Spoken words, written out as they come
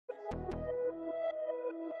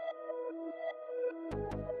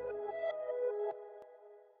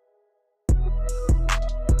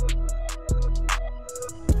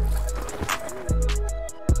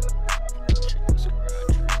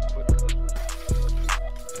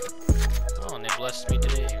blessed me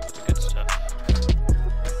today with the good stuff.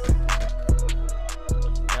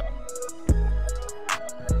 Yep.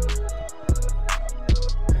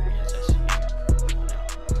 There he is, I see you.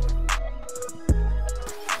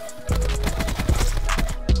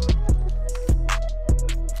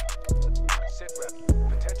 Sit rep.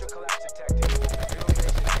 Potential collapse detected.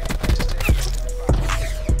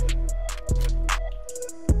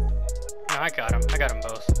 No, I got him. I got them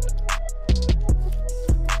both.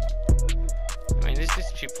 I mean, these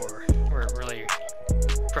people were really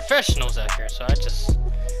professionals out here, so I just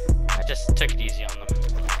took it easy on them.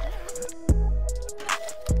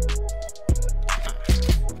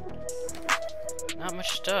 Not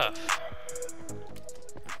much stuff.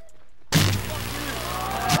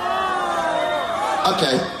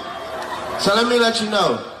 Okay, so let me let you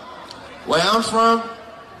know. Where I'm from,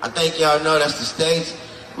 I think y'all know that's the States.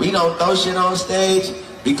 We don't throw shit on stage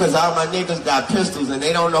because all my niggas got pistols and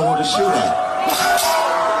they don't know who to shoot at.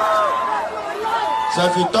 So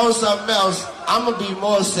if you throw something else, I'm gonna be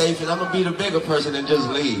more safe and I'm gonna be the bigger person and just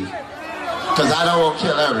leave. Cause I don't want to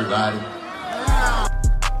kill everybody.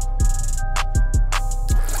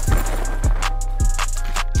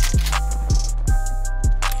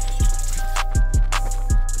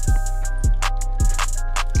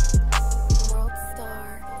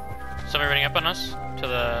 Somebody running up on us to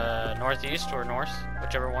the northeast or north,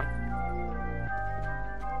 whichever one.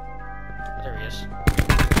 Oh, there he is.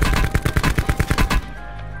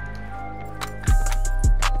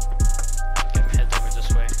 Get him heads over this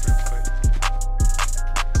way real quick.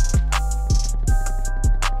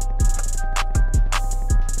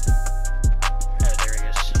 Oh, there he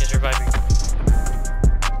is. He's reviving. There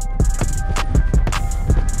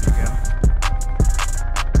we go.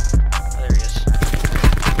 Oh, there he is.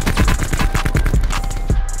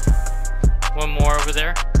 One more over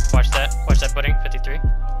there. Watch that pudding. 53.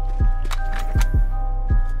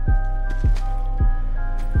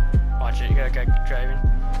 Watch it. You got a guy driving.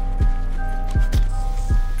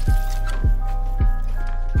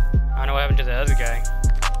 I don't know what happened to the other guy.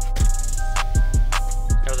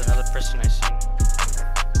 That was another person I seen.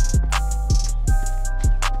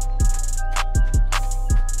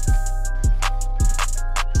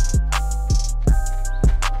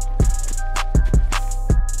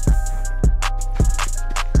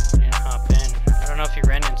 If he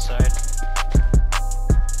ran inside,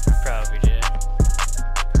 probably did.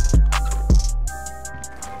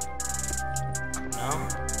 No?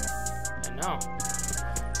 Yeah, no.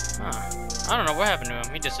 Huh. I don't know what happened to him.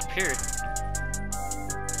 He disappeared.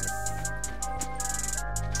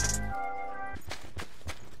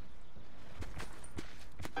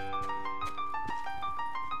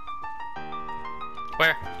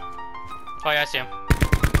 Where? Oh yeah, I see him.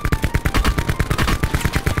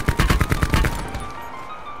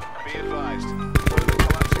 Be advised. Further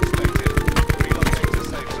collapse expected. Relocate to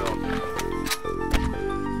safe zone.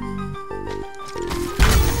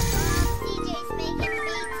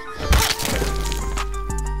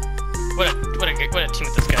 What a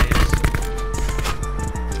teammate this guy is.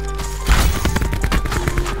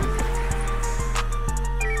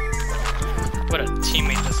 What a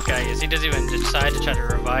teammate this guy is. He doesn't even decide to try to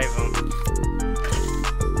revive him.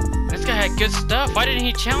 This guy had good stuff. Why didn't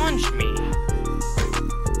he challenge me?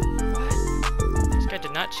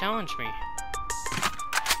 Did not challenge me.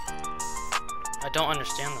 I don't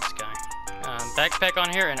understand this guy. Backpack on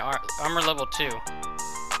here and armor level 2. Do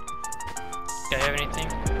I have anything?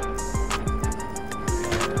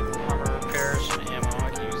 Armor repairs and ammo. I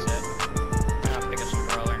can use that. I'll pick up some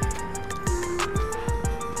brawler.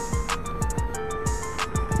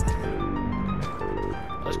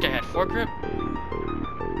 This guy had foregrip.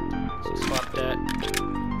 So swap that.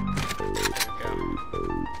 There we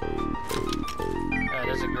go.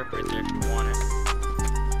 There's a grip right there if you want it.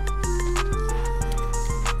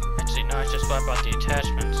 Actually, no, I should swap out the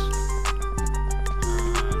attachments.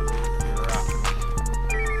 Drop.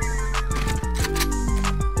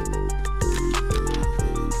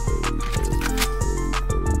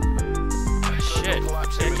 Oh, shit.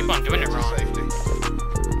 See, I keep on doing it wrong.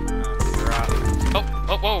 Drop.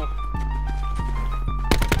 Oh, whoa.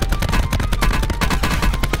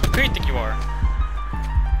 Who do you think you are?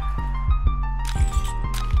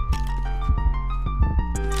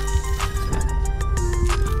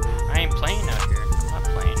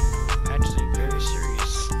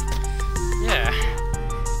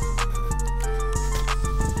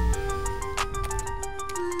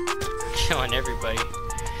 Killing everybody.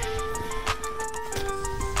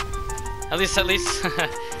 At least.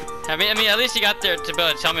 I mean, at least you got there to be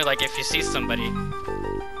able to tell me, like, if you see somebody.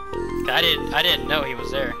 I didn't know he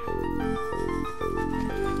was there.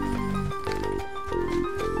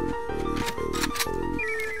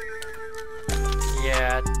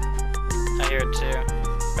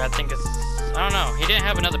 didn't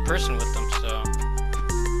have another person with them, so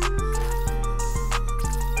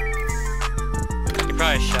he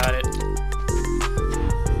probably shot it.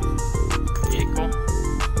 Vehicle.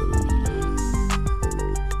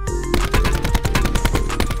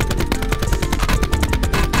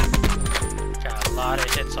 Got a lot of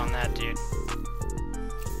hits on that dude.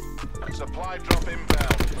 Supply drop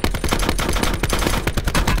inbound.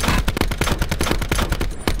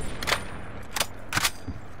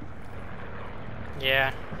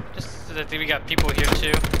 Yeah, just that we got people here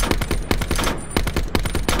too.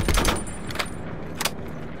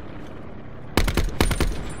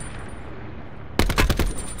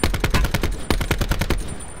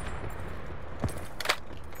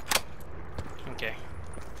 Okay.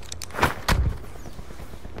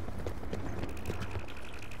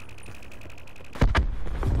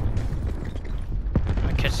 I'm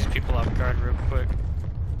gonna catch these people off guard real quick.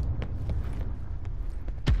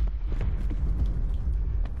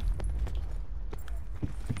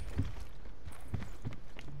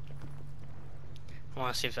 I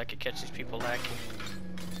want to see if I could catch these people lacking.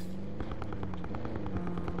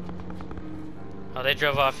 Oh, they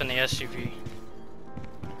drove off in the SUV.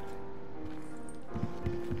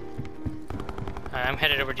 Alright, I'm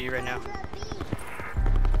headed over to you right now.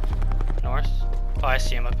 North? Oh, I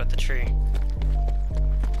see him up at the tree.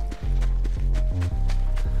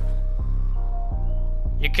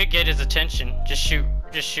 You could get his attention. Just shoot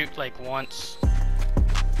like once.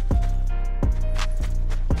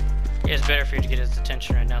 It's better for you to get his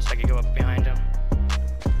attention right now so I can go up behind him.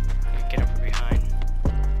 I can get him from behind.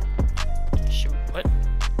 Shoot, what?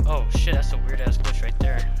 Oh shit, that's a weird ass glitch right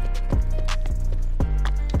there.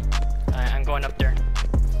 Alright, I'm going up there.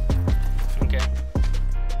 Okay.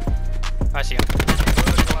 I see him.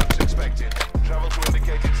 Further collapse expected. Travel to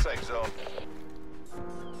indicated safe zone.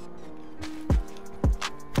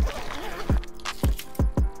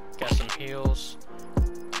 Got some heals.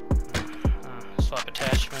 Swap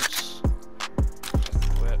attachments.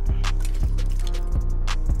 Whip.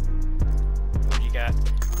 What do you got?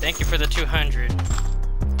 Thank you for the 200.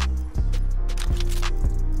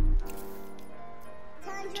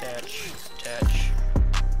 Attach. Shoot, no,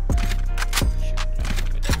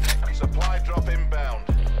 give me that back. Supply drop inbound.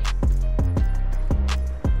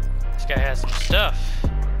 This guy has some stuff.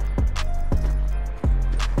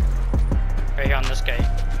 Right here on this guy.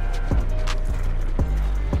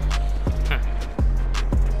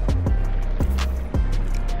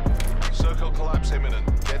 Circle collapse imminent.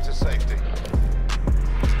 Get to safety.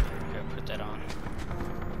 Gotta put that on.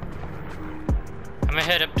 I'm gonna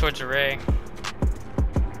head up towards Array.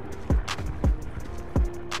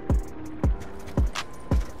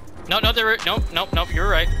 No, nope, you're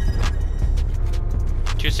right.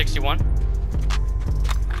 261.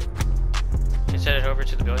 He's headed over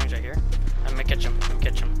to the buildings right here. I'm gonna catch him. I'm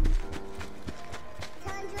gonna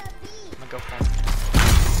go for him.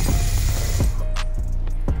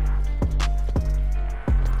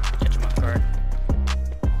 Catch him off guard.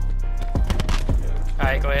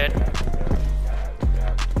 Alright, go ahead.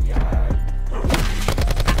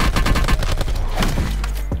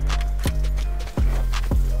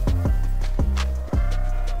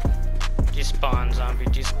 Despawn, zombie,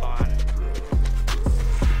 despawn.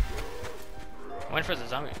 Went for the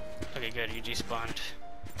zombie. Okay, good, you despawned.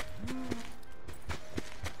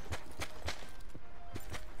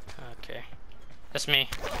 Okay. That's me.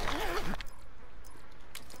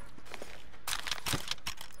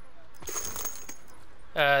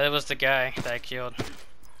 That was the guy that I killed.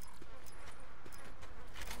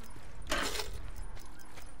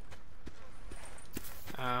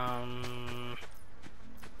 I'm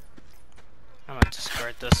gonna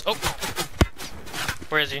discard this. Oh!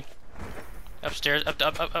 Where is he? Upstairs, up.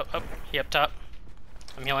 He up top.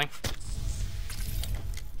 I'm healing.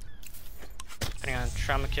 Putting on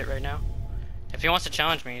trauma kit right now. If he wants to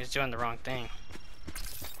challenge me, he's doing the wrong thing.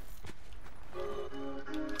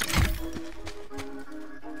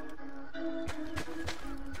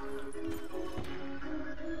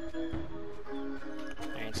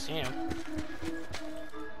 I ain't seen him.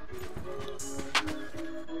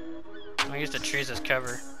 I'm gonna use the trees as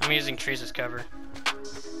cover. I'm using trees as cover.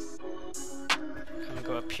 I'm gonna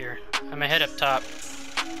go up here. I'm gonna head up top. Get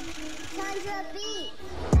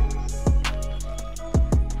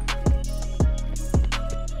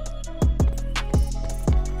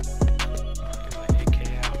my AK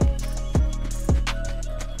out.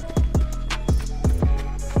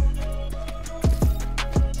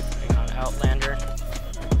 Putting on Outlander.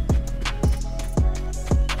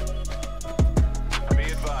 Be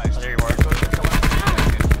advised. Oh, there you are.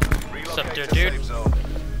 What's up there, dude? So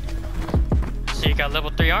you got level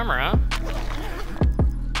 3 armor, huh?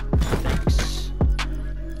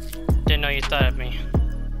 you thought of me.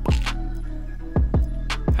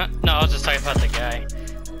 Huh? No, I was just talking about the guy.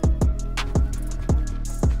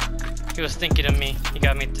 He was thinking of me. He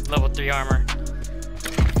got me to level 3 armor.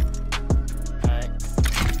 Alright.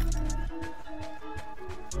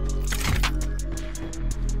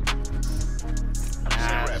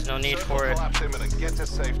 Nah, there's no need for it. Get to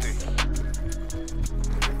safety.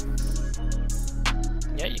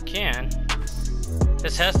 Yeah, you can.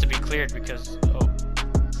 This has to be cleared because... Oh.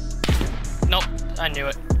 Nope, I knew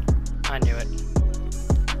it. I knew it.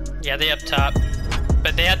 Yeah, they up top.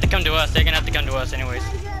 But they have to come to us. They're gonna have to come to us anyways.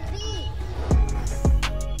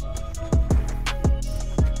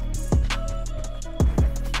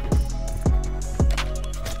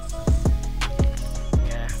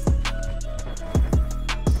 Yeah.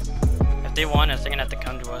 If they want us, they're gonna have to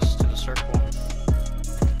come to us to the circle.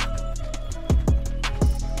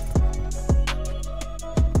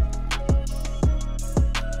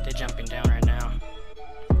 They're jumping down right now.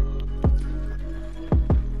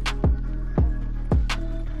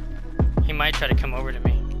 He might try to come over to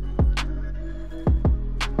me.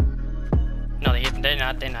 No, they're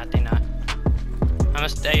not. I'm gonna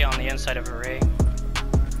stay on the inside of array.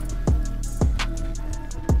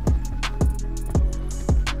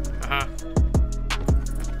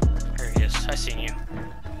 There he is. I seen you.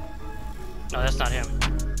 No, that's not him.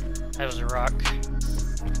 That was a rock.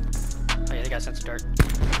 Oh yeah, they got sensor dart.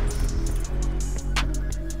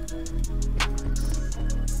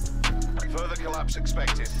 Further collapse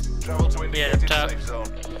expected. Travel to indicated safe zone.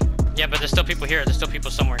 Yeah, but there's still people here. There's still people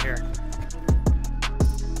somewhere here.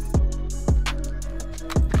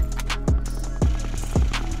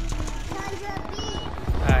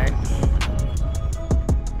 Alright.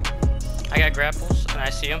 I got grapples, and I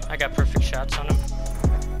see him. I got perfect shots on him.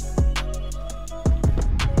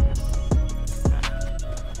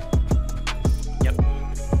 Yep.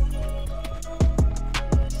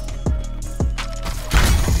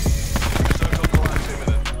 Circle collapse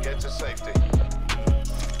imminent. Get to safety.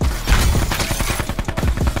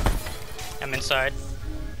 I'm inside.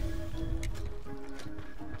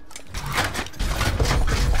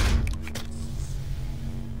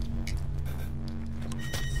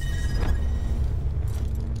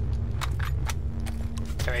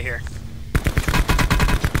 They're right here.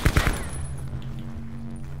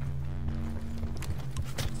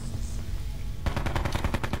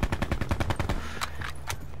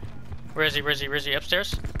 Where is he? Where is he? Where is he?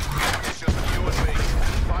 Upstairs? It's just you and me.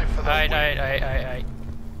 Fight for the win. Alright.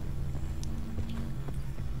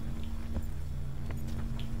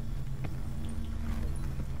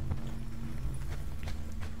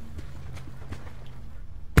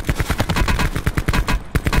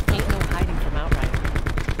 Ain't no hiding from Outrider.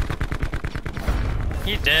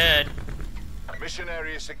 He dead. Mission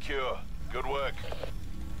area secure. Good work.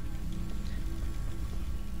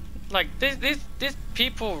 Like these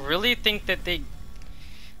people really think that these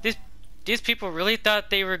people really thought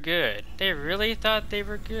they were good. They really thought they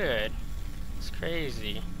were good. It's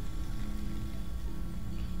crazy.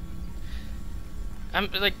 I'm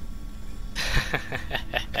like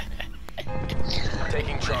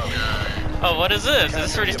Taking Charlie. oh, what is this? Is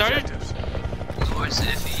this already started? Sword's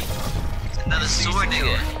iffy. It's another sword,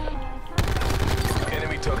 nigga.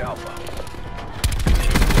 Enemy took Alpha.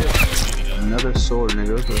 Another sword,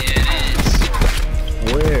 nigga. Yeah, it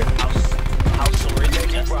is. Where? House sword.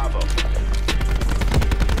 Taking Bravo.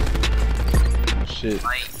 Shit.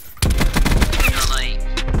 Light. You know, like.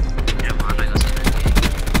 Yeah, I'm not gonna say that game.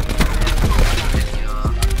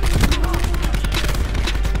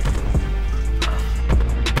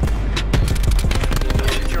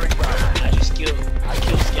 Securing Bravo. I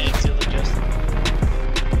killed Skank till the just.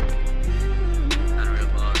 Not a real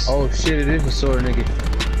boss. Oh shit, it is a sword, nigga.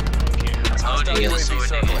 Oh, dude, he's a sword,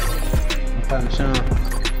 nigga. I'm kind of Sean.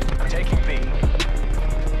 Taking B.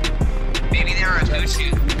 Maybe they were a Gucci.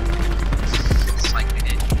 It's like they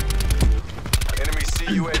did. Enemy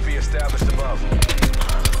CUAV established above.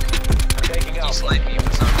 Taking You Alpha. slight me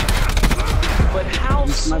for something. But how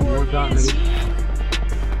This might be sword worked out, is nigga.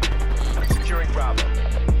 Securing Bravo.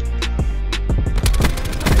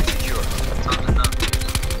 Secure. Something up.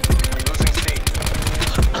 Losing C.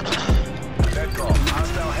 Dead call.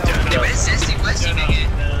 Hostile health. Yo, but it's Sissy Westy, nigga.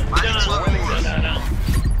 Might as well No.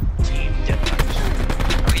 Team deathmatch.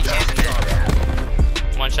 What are you choosing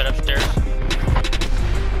that? One shot upstairs.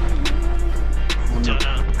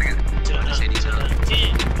 I say these up.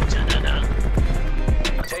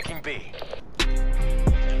 Taking B.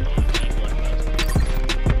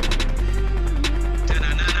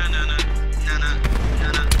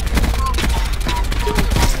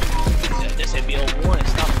 This would be a one.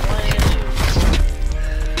 Stop playing.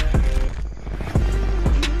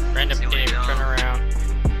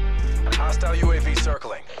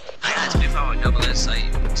 double that site.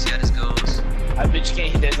 See how this goes. I bet you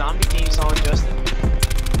can't hit that zombie theme song, Justin.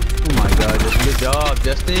 Oh my god, Justin, good job,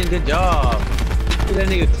 Justin, good job. Look at that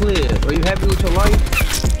nigga clear. Are you happy with your life?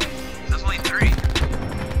 That's only 3.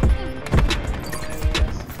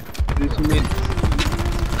 2 minutes.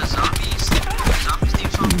 The zombies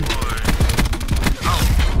theme song for. Oh.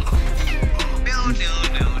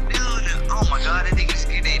 No. Oh my god, that nigga just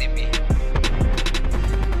grenaded me.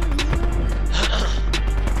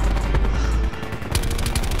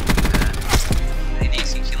 They need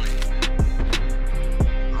to kill him.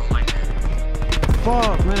 Oh my god.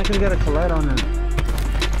 Fuck, man, I could've got a collide on him.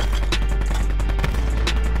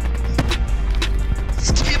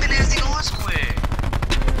 This camping ass nigga on square.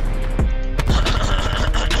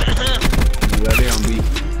 Yeah, they on B.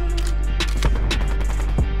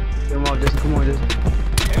 Come on, Justin, come on, Justin.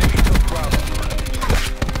 Enemy took Bravo.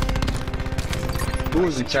 Who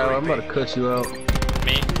is it, child? I'm about to cut you out.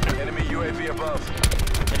 Me? Enemy UAV above.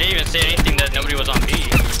 I didn't even say anything that nobody was on B.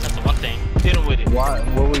 That's the one thing. Hit him with it. Why?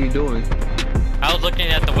 What were you doing? I was looking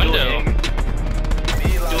at the window.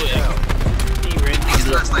 B locked down. He's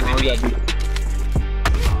not sniping me.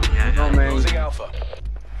 Yeah, I Oh, got it. man. Losing Alpha.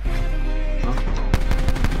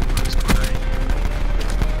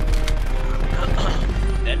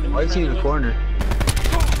 Why is he in the corner?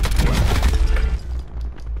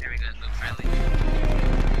 There we go, look friendly.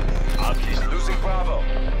 Losing Bravo.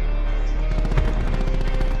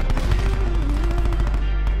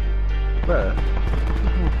 Bruh.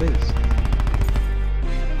 Look at my face.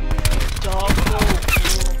 Doggo.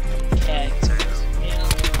 Cactus. Meow.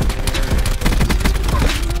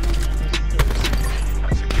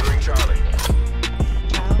 Securing Charlie.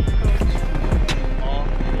 All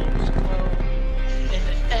goes close. And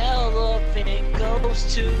the elephant goes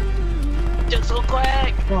to just so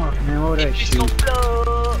quack. Fuck, man, what would I If it's shoot? gon'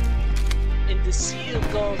 blow. And the seal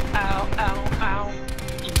goes ow, ow, ow.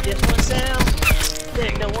 And this one sound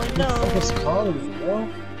that no one knows. calling me, bro?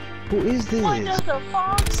 Who is this? What does the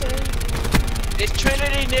fox say? It's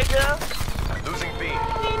Trinity, nigga. Losing B.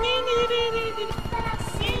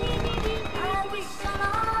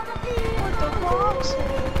 What the fox say?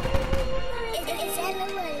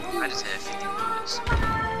 I just had 50 bullets.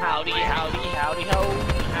 Howdy, howdy, howdy, ho.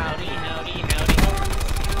 Howdy, howdy, howdy, ho.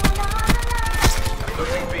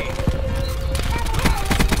 Losing B.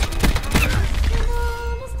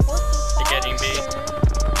 They're getting B.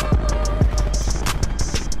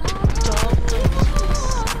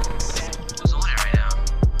 Who's on it right now?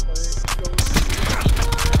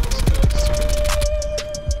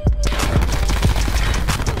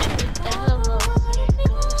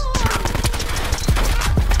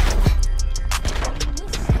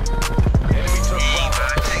 Enemy took Dang, Bravo. bro, I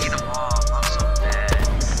can't get them off. I'm so bad.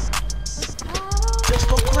 Just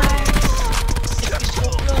go crack. It's so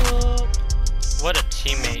good. What a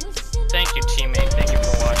teammate. Thank you, teammate. Thank you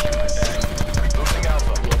for watching my back. Losing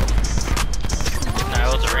Alpha. Nah,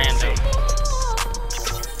 it was a random.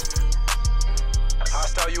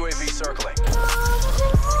 Hostile UAV circling.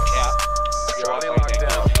 Yeah. Charlie locked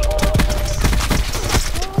down.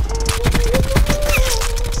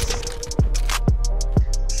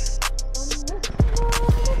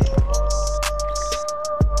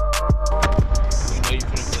 You know you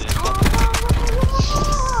finna play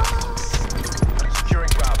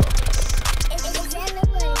Securing Bravo.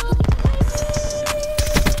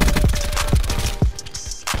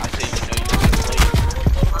 I say you know you finna play.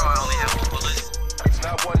 Why do I only have 1 bullet? It's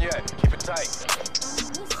not one yet. Keep it tight.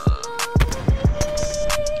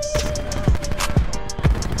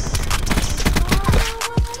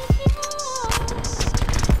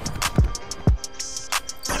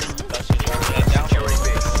 Securing B.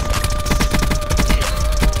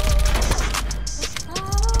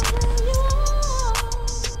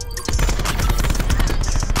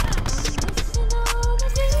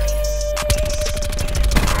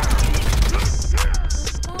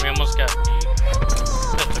 We almost got B.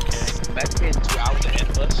 That's okay. Back in 2 hours ahead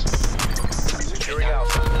of us. Securing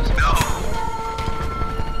Alpha. No.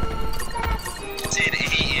 It's 10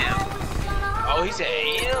 a.m. Oh, he's at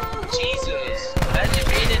AM? Jesus. Imagine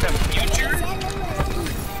being in the future.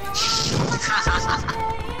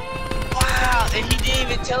 Wow, and he didn't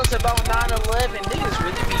even tell us about 9/11. Niggas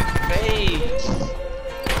really be fake.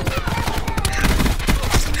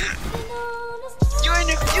 You're in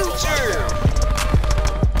the future.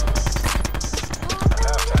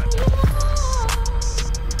 Halftime.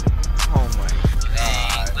 Oh my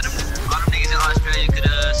Dang, but all them niggas in Australia could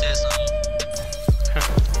said something.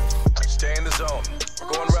 Stay in the zone. We're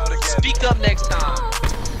going round again. Speak up next time.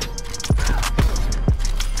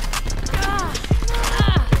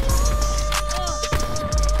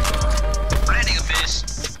 But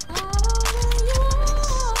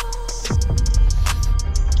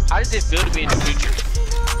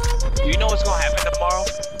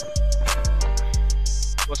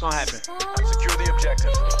what's gonna happen? Secure the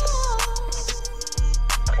objective.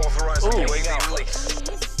 Authorize the UAV release.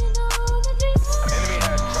 Enemy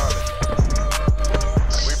has target.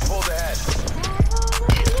 We pulled ahead.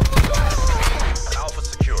 Alpha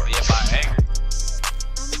secure. Yeah, by angry.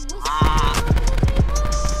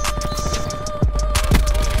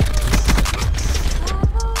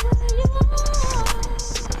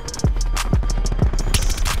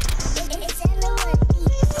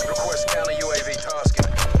 Request counter UAV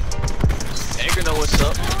tasking. Angry know what's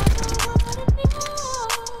up.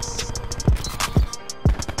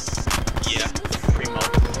 Yeah, primo.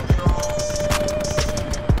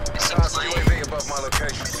 Task UAV above my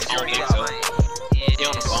location. Oh, He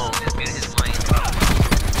on the phone. Let's get his mic.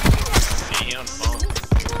 Yeah, he on the phone.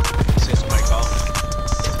 Says somebody call.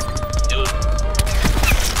 Dude.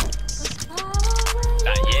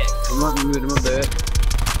 Not yet. I'm not muted, my bad.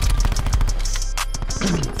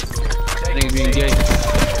 Nigga being gay. A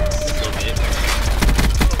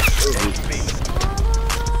little bit.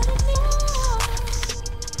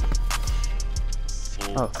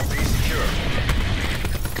 Oh. Be secure.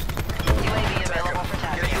 UAV available for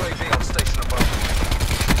Get a tasking. UAV on station above.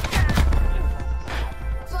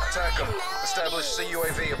 Attack them. Establish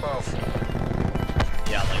CUAV above.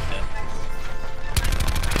 Yeah, I like that.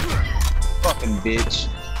 Fucking bitch.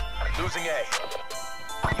 Losing A.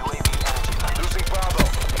 Losing Bravo.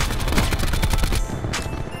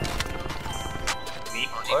 Me?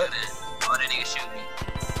 What? Oh, that nigga shoot me.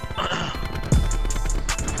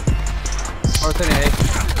 Martin, hey.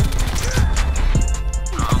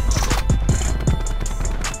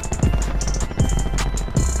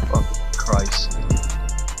 Fucking Christ.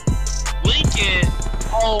 Lincoln!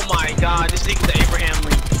 Oh my god, this nigga's Abraham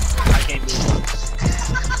Lincoln. I can't do it.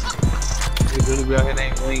 You really be out here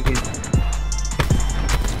named Lincoln.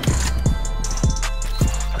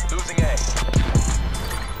 Losing A.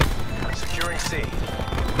 Securing C.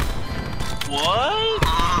 What?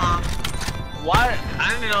 Why?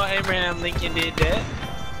 I didn't know Abraham Lincoln did that.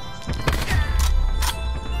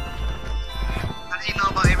 How did you know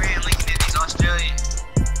about Abraham Lincoln if he's Australian?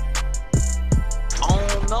 Oh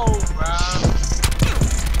no, bro.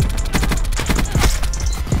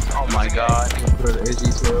 Oh my god. I'm gonna put an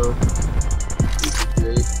SG-12.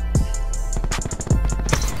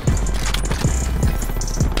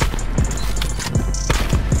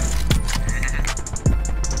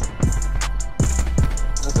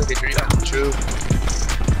 That's like a dream come true.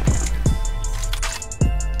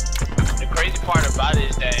 The crazy part about it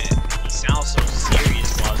is that he sounds so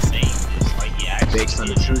serious while saying this. Like he actually Based on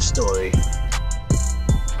a true story.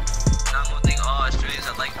 I'm gonna think, oh, Australians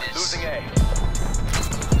are like this. Losing A.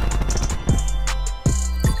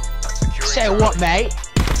 Securing Say target. what, mate?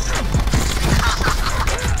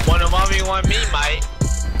 one of mommy, one me, mate.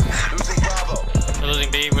 Losing Bravo. We're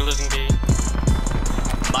losing B, we're losing B.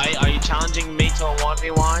 Mate, are you challenging me to a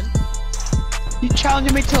 1v1? You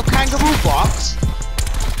challenging me to a kangaroo box?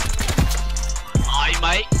 Aye,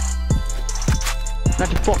 mate. Not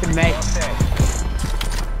your fucking mate. Lost A.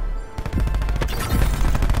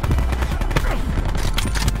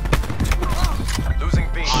 Losing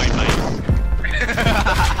B. Aye,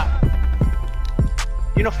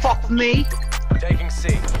 You know fuck with me? Taking C.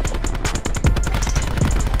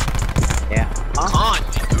 Yeah. mate. Huh?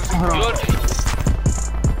 Losing Hold on. Bravo.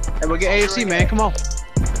 Hey, we'll get AFC, man. Come on.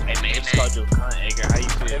 Hey, man, it's called you a cunt, Edgar. How you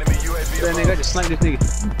feel? Enemy UAV That nigga, above. just snipe this nigga.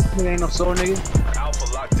 Nigga ain't no soul, nigga. Alpha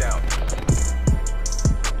locked down.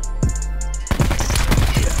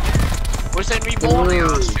 What's that reborn? Ooh,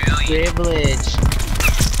 Australian. privilege.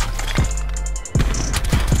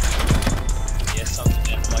 Yeah,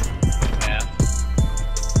 something that's like, yeah.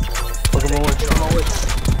 Fuck him on, come on with.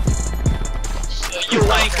 You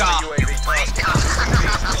wanker! UAV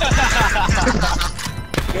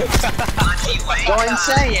Go and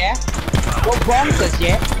say, yeah? What bonkers,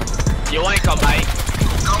 yeah? You wanker, mate.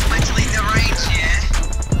 Go mentally deranged, yeah?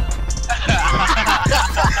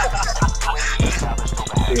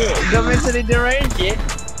 Go mentally deranged, yeah?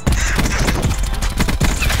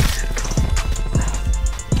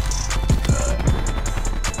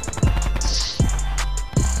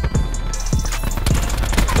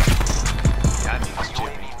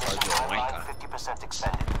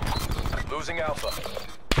 Losing Alpha.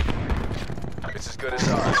 It's as good as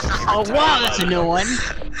ours. Oh wow, that's a new one.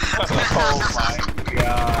 Oh my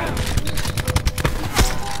god.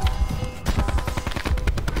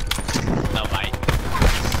 No, mate.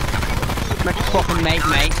 Not your fucking mate,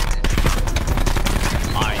 mate.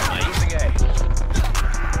 Alright, mate. Losing A.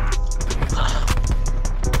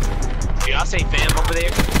 Do y'all say fam over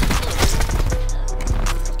there?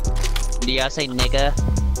 Do y'all say nigga?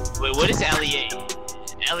 Wait, what is LEA?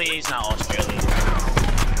 LA's not Australia.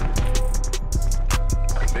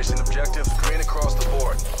 Mission objectives green across the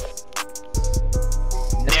board.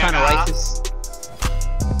 That's kind of racist.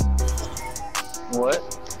 What?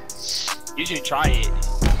 You should try it.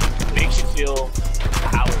 It makes you feel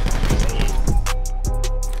powerful.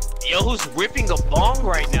 Yo, who's ripping a bong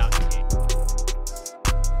right now?